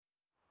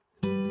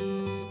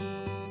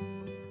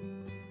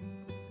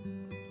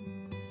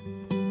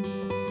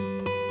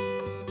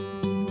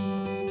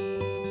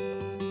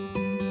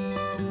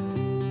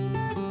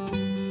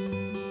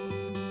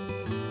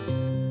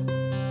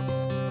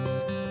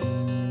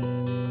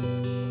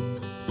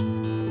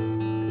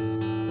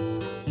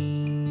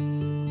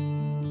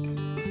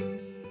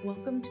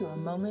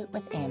Moment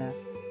with Anna.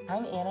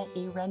 I'm Anna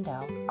E.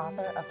 Rendell,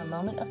 author of A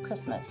Moment of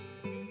Christmas,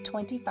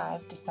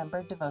 25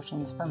 December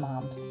devotions for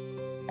moms.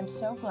 I'm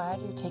so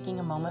glad you're taking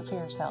a moment for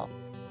yourself,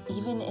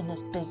 even in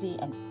this busy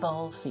and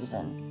full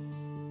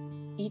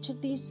season. Each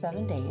of these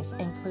 7 days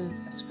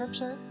includes a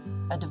scripture,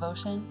 a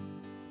devotion,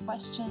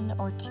 question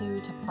or two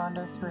to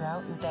ponder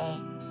throughout your day,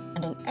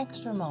 and an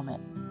extra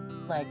moment,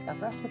 like a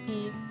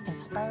recipe,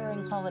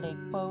 inspiring holiday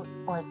quote,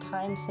 or a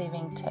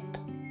time-saving tip.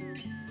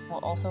 We'll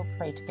also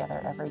pray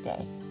together every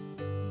day.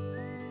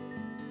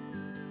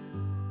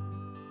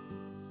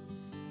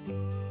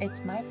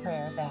 It's my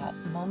prayer that,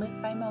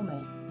 moment by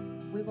moment,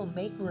 we will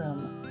make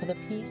room for the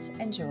peace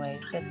and joy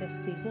that this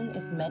season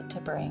is meant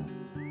to bring.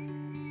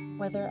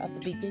 Whether at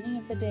the beginning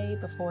of the day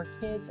before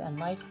kids and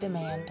life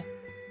demand,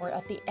 or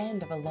at the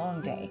end of a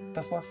long day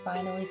before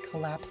finally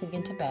collapsing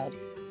into bed,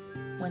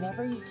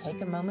 whenever you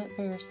take a moment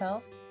for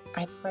yourself,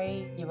 I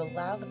pray you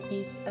allow the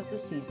peace of the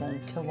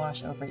season to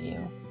wash over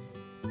you.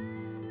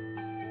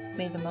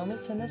 May the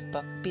moments in this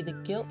book be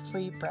the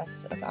guilt-free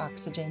breaths of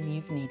oxygen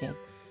you've needed.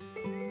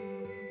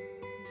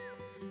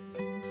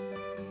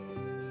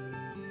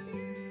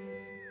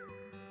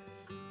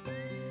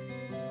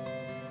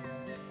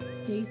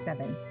 Day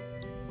 7.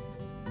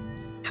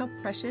 How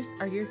precious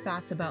are your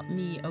thoughts about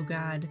me, O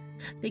God?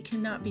 They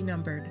cannot be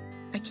numbered.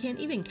 I can't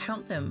even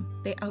count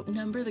them. They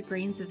outnumber the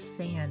grains of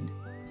sand.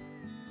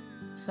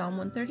 Psalm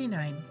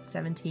 139,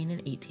 17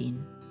 and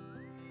 18.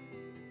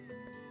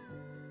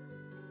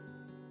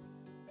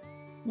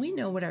 We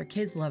know what our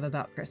kids love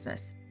about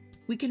Christmas.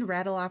 We can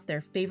rattle off their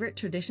favorite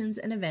traditions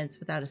and events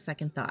without a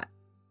second thought.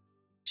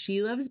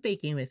 She loves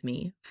baking with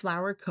me,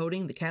 flour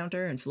coating the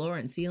counter and floor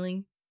and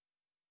ceiling.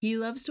 He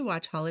loves to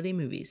watch holiday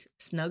movies,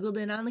 snuggled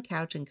in on the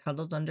couch and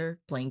cuddled under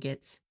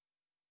blankets.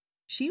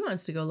 She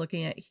wants to go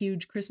looking at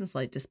huge Christmas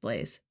light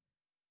displays.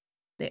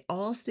 They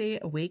all stay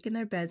awake in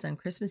their beds on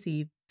Christmas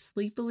Eve,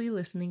 sleepily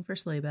listening for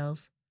sleigh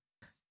bells.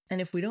 And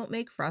if we don't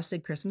make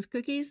frosted Christmas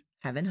cookies,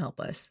 heaven help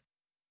us.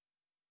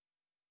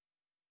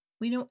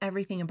 We know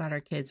everything about our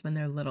kids when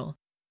they're little.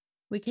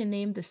 We can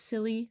name the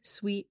silly,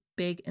 sweet,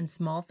 big, and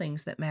small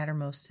things that matter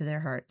most to their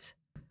hearts.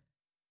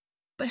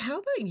 But how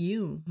about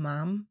you,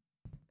 Mom?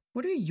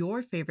 What are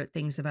your favorite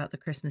things about the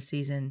Christmas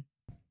season?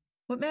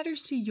 What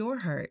matters to your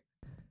heart?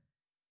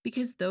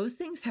 Because those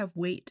things have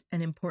weight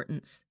and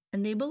importance,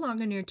 and they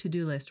belong on your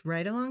to-do list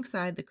right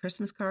alongside the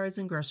Christmas cards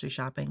and grocery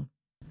shopping.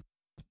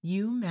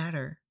 You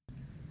matter.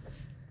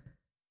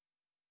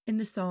 In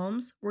the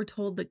Psalms, we're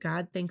told that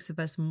God thinks of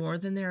us more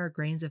than there are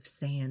grains of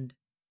sand.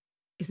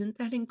 Isn't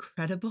that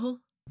incredible?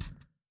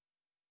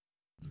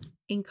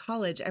 In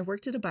college, I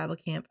worked at a Bible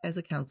camp as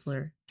a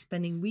counselor,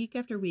 spending week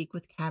after week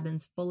with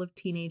cabins full of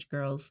teenage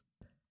girls.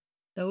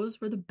 Those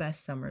were the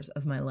best summers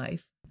of my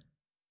life.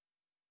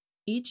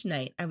 Each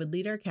night, I would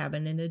lead our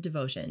cabin in a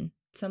devotion,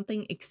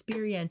 something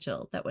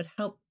experiential that would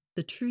help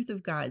the truth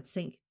of God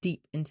sink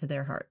deep into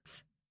their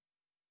hearts.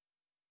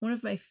 One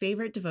of my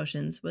favorite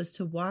devotions was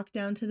to walk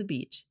down to the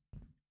beach,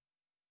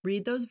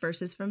 read those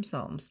verses from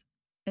Psalms,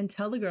 and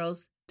tell the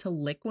girls to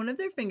lick one of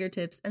their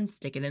fingertips and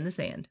stick it in the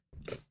sand.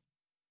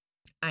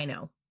 I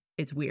know,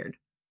 it's weird.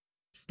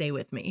 Stay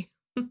with me.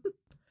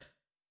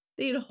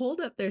 They'd hold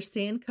up their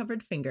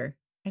sand-covered finger,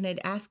 and I'd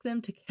ask them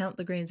to count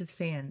the grains of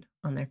sand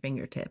on their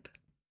fingertip.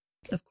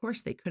 Of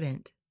course they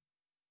couldn't.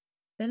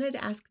 Then I'd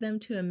ask them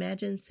to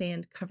imagine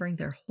sand covering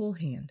their whole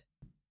hand.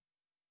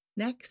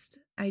 Next,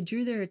 I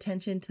drew their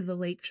attention to the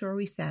lake shore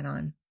we sat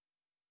on,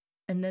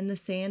 and then the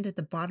sand at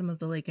the bottom of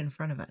the lake in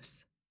front of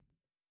us.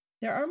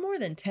 There are more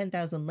than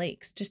 10,000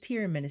 lakes just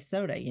here in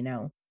Minnesota, you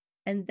know,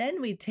 and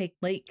then we'd take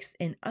lakes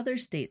in other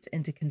states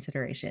into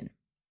consideration.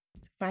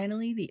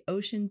 Finally, the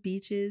ocean,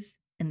 beaches,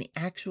 and the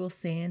actual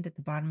sand at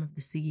the bottom of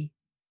the sea.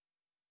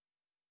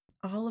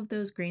 All of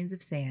those grains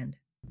of sand,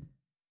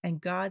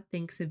 and God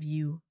thinks of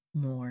you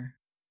more.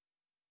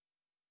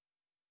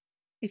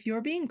 If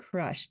you're being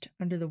crushed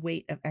under the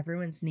weight of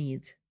everyone's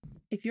needs,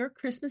 if your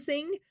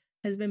Christmasing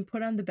has been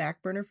put on the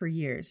back burner for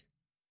years,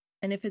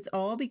 and if it's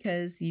all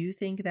because you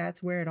think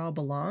that's where it all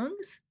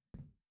belongs,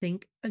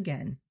 think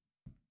again.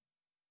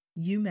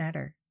 You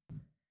matter.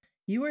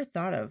 You are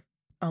thought of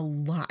a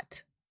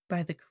lot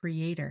by the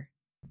Creator.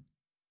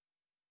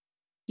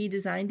 He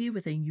designed you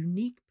with a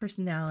unique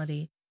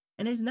personality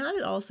and is not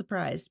at all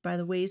surprised by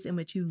the ways in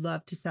which you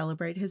love to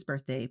celebrate his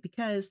birthday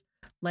because,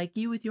 like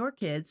you with your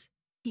kids,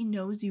 he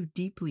knows you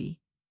deeply.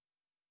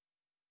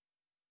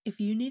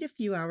 If you need a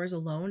few hours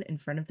alone in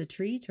front of the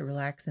tree to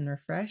relax and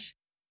refresh,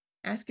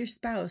 ask your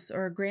spouse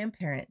or a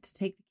grandparent to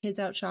take the kids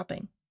out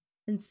shopping.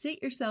 Then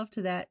sit yourself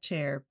to that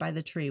chair by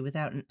the tree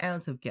without an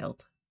ounce of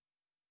guilt.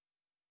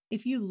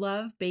 If you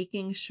love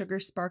baking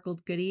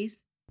sugar-sparkled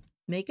goodies,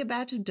 make a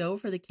batch of dough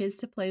for the kids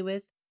to play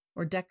with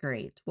or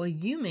decorate while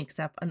you mix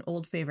up an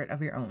old favorite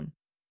of your own.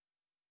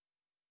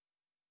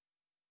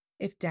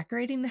 If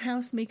decorating the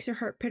house makes your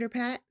heart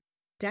pitter-pat,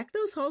 deck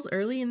those halls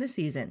early in the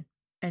season,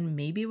 and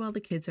maybe while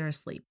the kids are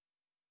asleep.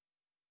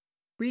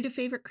 Read a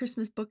favorite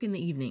Christmas book in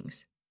the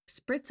evenings.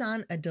 Spritz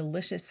on a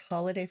delicious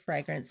holiday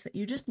fragrance that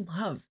you just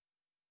love.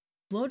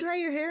 blow dry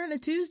your hair on a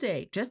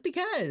Tuesday, just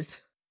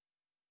because.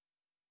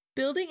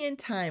 Building in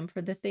time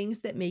for the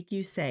things that make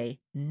you say,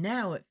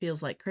 now it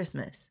feels like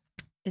Christmas,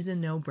 is a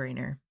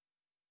no-brainer.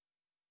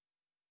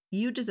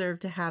 You deserve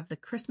to have the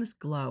Christmas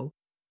glow,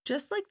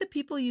 just like the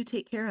people you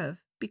take care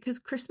of, because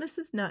Christmas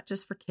is not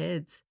just for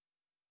kids.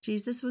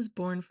 Jesus was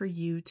born for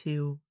you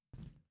too.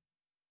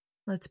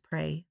 Let's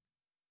pray.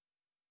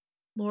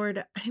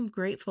 Lord, I am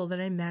grateful that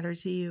I matter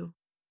to you.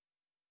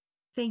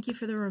 Thank you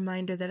for the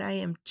reminder that I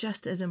am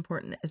just as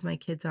important as my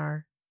kids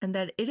are, and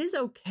that it is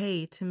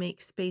okay to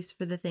make space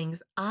for the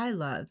things I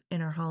love in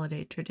our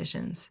holiday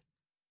traditions.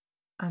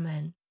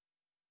 Amen.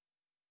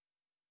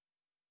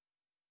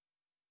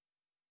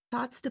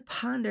 Thoughts to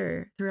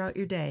ponder throughout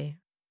your day.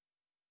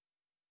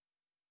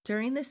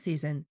 During this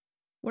season,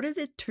 what are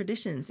the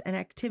traditions and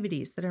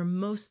activities that are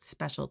most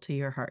special to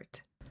your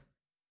heart?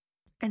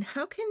 And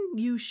how can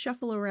you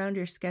shuffle around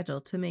your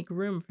schedule to make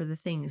room for the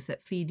things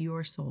that feed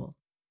your soul?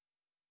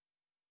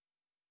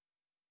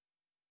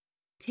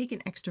 Take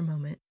an extra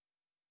moment.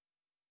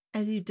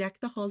 As you deck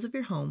the halls of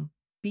your home,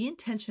 be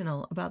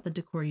intentional about the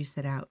decor you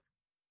set out.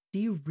 Do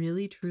you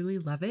really, truly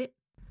love it?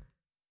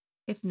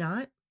 If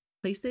not,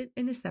 place it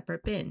in a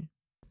separate bin.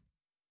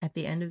 At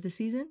the end of the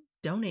season,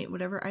 donate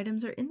whatever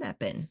items are in that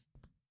bin.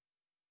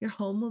 Your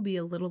home will be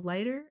a little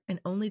lighter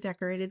and only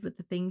decorated with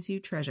the things you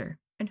treasure.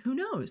 And who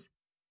knows?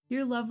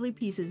 Your lovely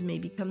pieces may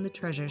become the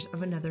treasures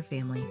of another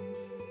family.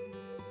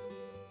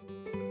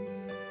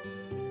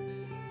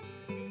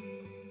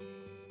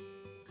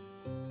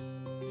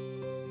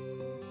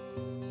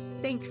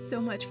 Thanks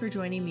so much for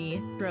joining me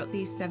throughout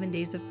these 7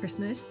 days of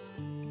Christmas.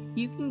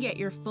 You can get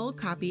your full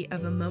copy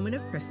of A Moment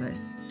of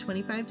Christmas,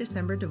 25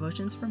 December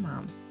Devotions for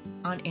Moms,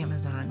 on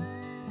Amazon.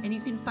 And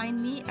you can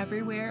find me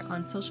everywhere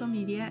on social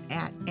media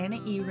at Anna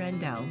E.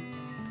 Rendell.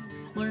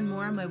 Learn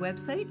more on my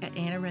website at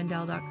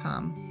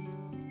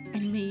annarendell.com.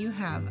 And may you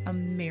have a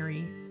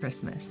Merry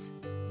Christmas.